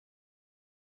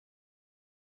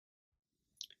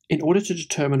In order to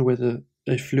determine whether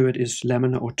a fluid is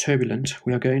laminar or turbulent,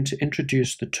 we are going to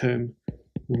introduce the term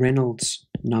Reynolds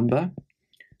number,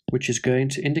 which is going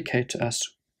to indicate to us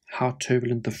how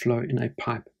turbulent the flow in a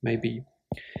pipe may be.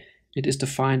 It is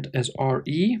defined as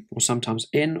Re, or sometimes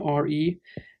Nre,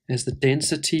 as the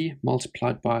density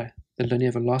multiplied by the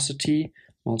linear velocity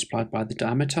multiplied by the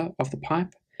diameter of the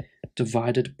pipe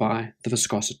divided by the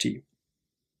viscosity.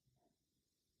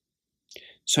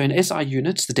 So in SI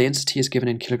units, the density is given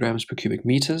in kilograms per cubic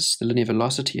meters, the linear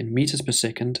velocity in meters per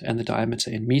second, and the diameter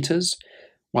in meters,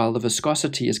 while the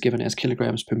viscosity is given as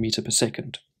kilograms per meter per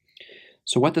second.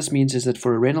 So what this means is that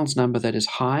for a Reynolds number that is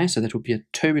high, so that would be a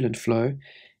turbulent flow,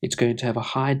 it's going to have a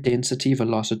high density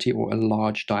velocity or a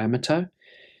large diameter,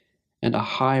 and a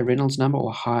high Reynolds number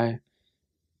or high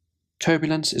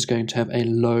turbulence is going to have a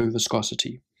low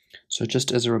viscosity. So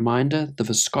just as a reminder, the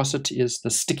viscosity is the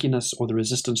stickiness or the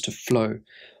resistance to flow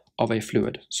of a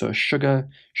fluid. So a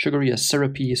sugary, a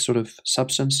syrupy sort of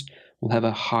substance will have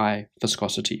a high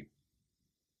viscosity.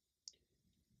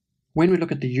 When we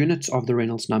look at the units of the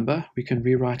Reynolds number, we can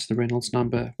rewrite the Reynolds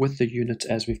number with the units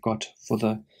as we've got for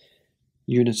the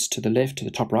units to the left, to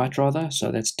the top right rather.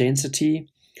 So that's density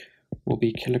will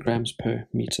be kilograms per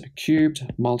meter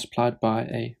cubed multiplied by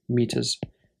a meters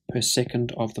per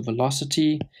second of the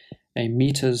velocity, a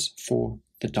meters for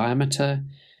the diameter,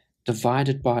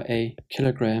 divided by a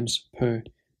kilograms per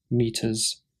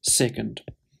meters second.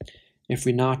 If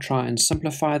we now try and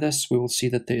simplify this, we will see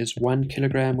that there is 1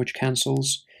 kilogram which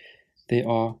cancels. There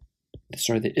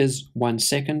is 1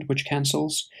 second which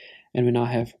cancels, and we now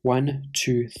have 1,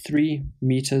 2, 3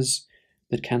 meters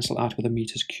that cancel out with a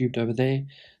meters cubed over there.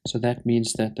 So that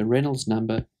means that the Reynolds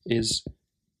number is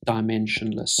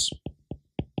dimensionless.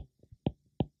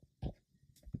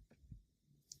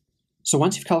 So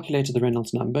once you've calculated the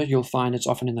Reynolds number, you'll find it's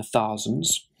often in the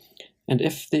thousands. And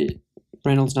if the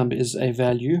Reynolds number is a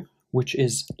value which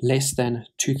is less than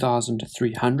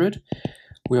 2,300,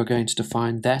 we are going to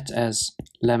define that as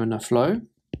laminar flow.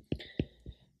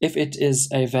 If it is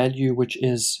a value which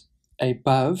is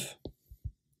above,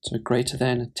 so greater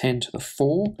than 10 to the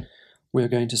 4, we are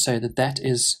going to say that that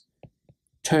is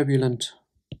turbulent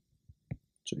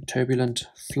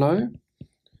flow.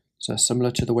 So similar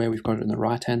to the way we've got it on the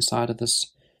right-hand side of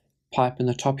this pipe in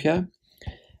the top here.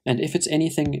 And if it's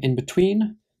anything in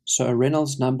between, so a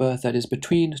Reynolds number that is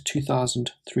between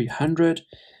 2,300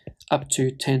 up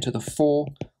to 10 to the 4,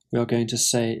 we are going to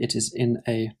say it is in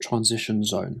a transition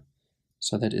zone.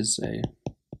 So that is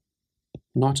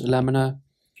not laminar,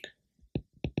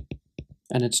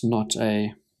 and it's not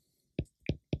a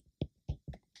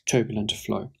turbulent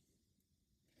flow.